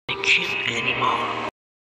emotion anymore.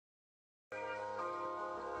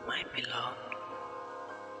 My beloved,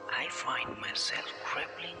 I find myself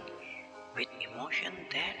grappling with emotions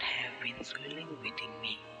that have been swirling within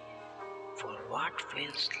me for what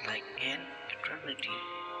feels like an eternity.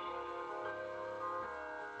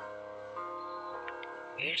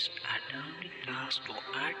 It's a daunting task to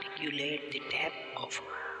articulate the depth of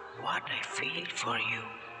what I feel for you,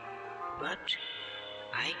 but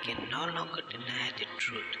I can no longer deny the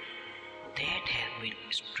truth that has been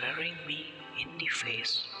staring me in the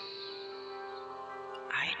face.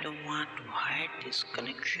 I don't want to hide this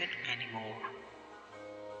connection anymore.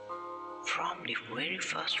 From the very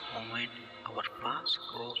first moment our paths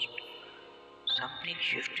crossed, something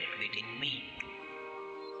shifted within me.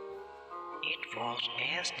 It was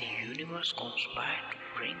as the universe conspired to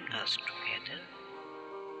bring us together,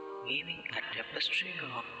 weaving a tapestry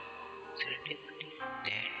of serendipity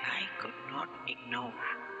that I could not ignore.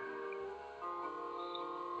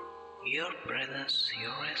 Your presence,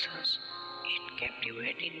 your essence, it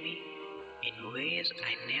captivated me in ways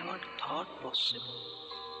I never thought possible.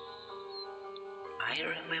 I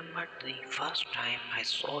remember the first time I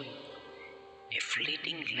saw you, a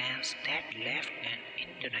fleeting glance that left an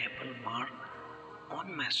indelible mark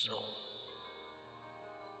on my soul.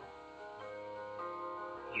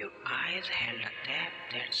 Your eyes held a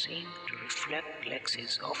depth that seemed to reflect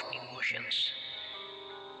galaxies of emotions,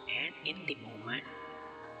 and in the moment,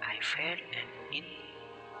 I felt an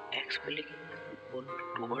inexplicable pull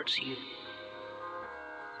towards you.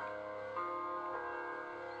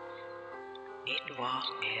 It was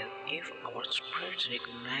as if our spirits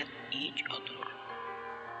recognized each other,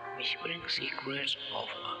 whispering secrets of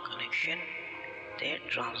a connection that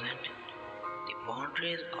transcended the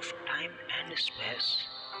boundaries of time and space.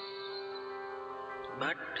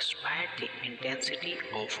 But despite the intensity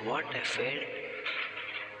of what I felt,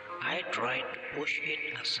 I tried to push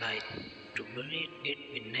it aside, to bury it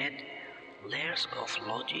beneath layers of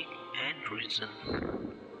logic and reason.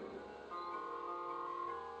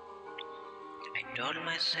 I told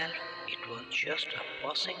myself it was just a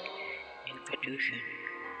passing infatuation,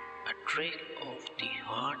 a trick of the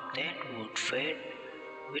heart that would fade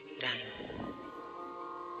with time.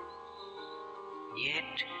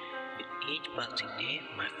 Yet, with each passing day,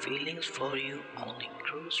 my feelings for you only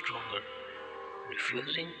grew stronger,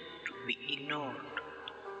 refusing to be ignored.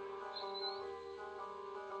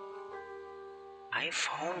 I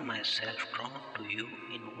found myself drawn to you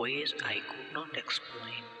in ways I could not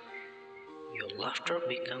explain. Your laughter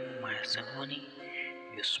became my symphony,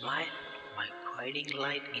 your smile my guiding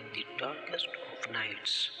light in the darkest of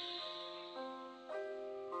nights.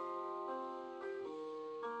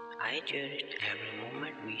 I cherished every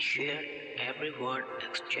moment we shared, every word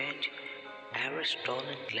exchanged, every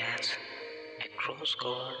stolen glance across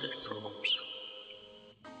crowded rooms.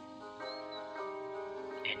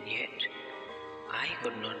 And yet, I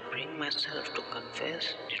could not bring myself to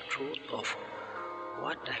confess the truth of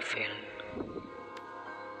what I felt.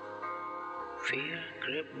 Fear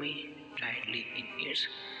gripped me tightly in its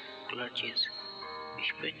clutches,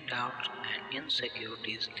 whispering doubts and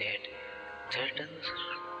insecurities that threatened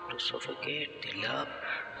to suffocate the love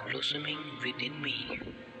blossoming within me.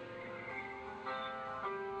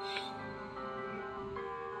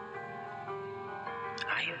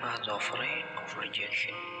 I was afraid of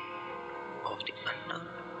rejection, of the unknown,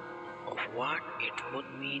 of what it would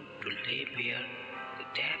mean to lay bare the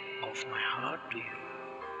depth of my heart to you.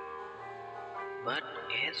 But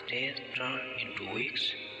as days turned into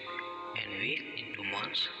weeks and weeks into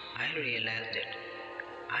months, I realized that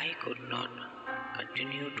I could not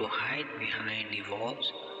continue to hide behind the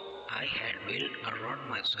walls I had built around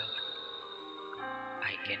myself.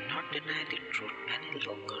 I cannot deny the truth any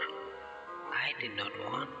longer. I did not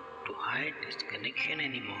want to hide this connection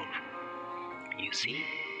anymore. You see,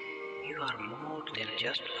 you are more than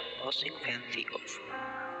just a passing fancy of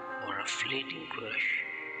or a fleeting crush.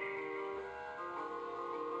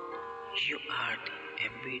 You are the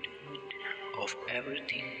embodiment of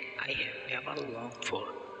everything I have ever longed for,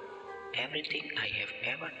 everything I have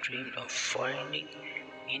ever dreamed of finding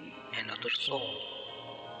in another soul.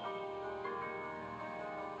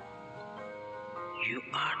 You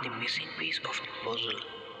are the missing piece of the puzzle,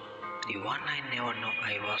 the one I never knew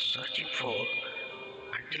I was searching for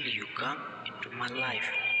until you come into my life.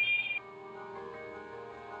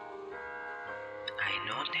 I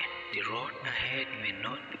know that the road ahead may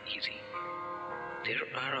not be easy. There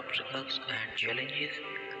are obstacles and challenges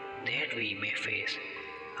that we may face,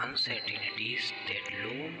 uncertainties that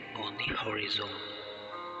loom on the horizon.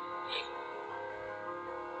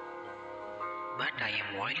 But I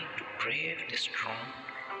am willing to brave the storm,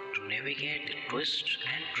 to navigate the twists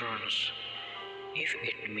and turns, if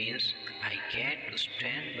it means I get to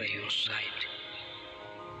stand by your side.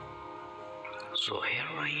 So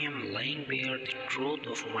here I am laying bare the truth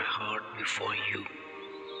of my heart before you.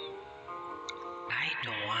 I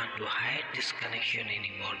don't want to hide this connection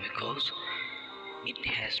anymore because it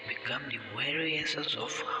has become the very essence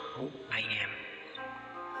of who I am.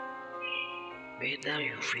 Whether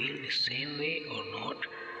you feel the same way or not,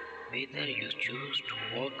 whether you choose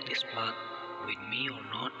to walk this path with me or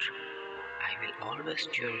not, I will always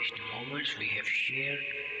cherish the moments we have shared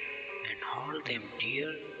and hold them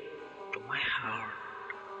dear to my heart.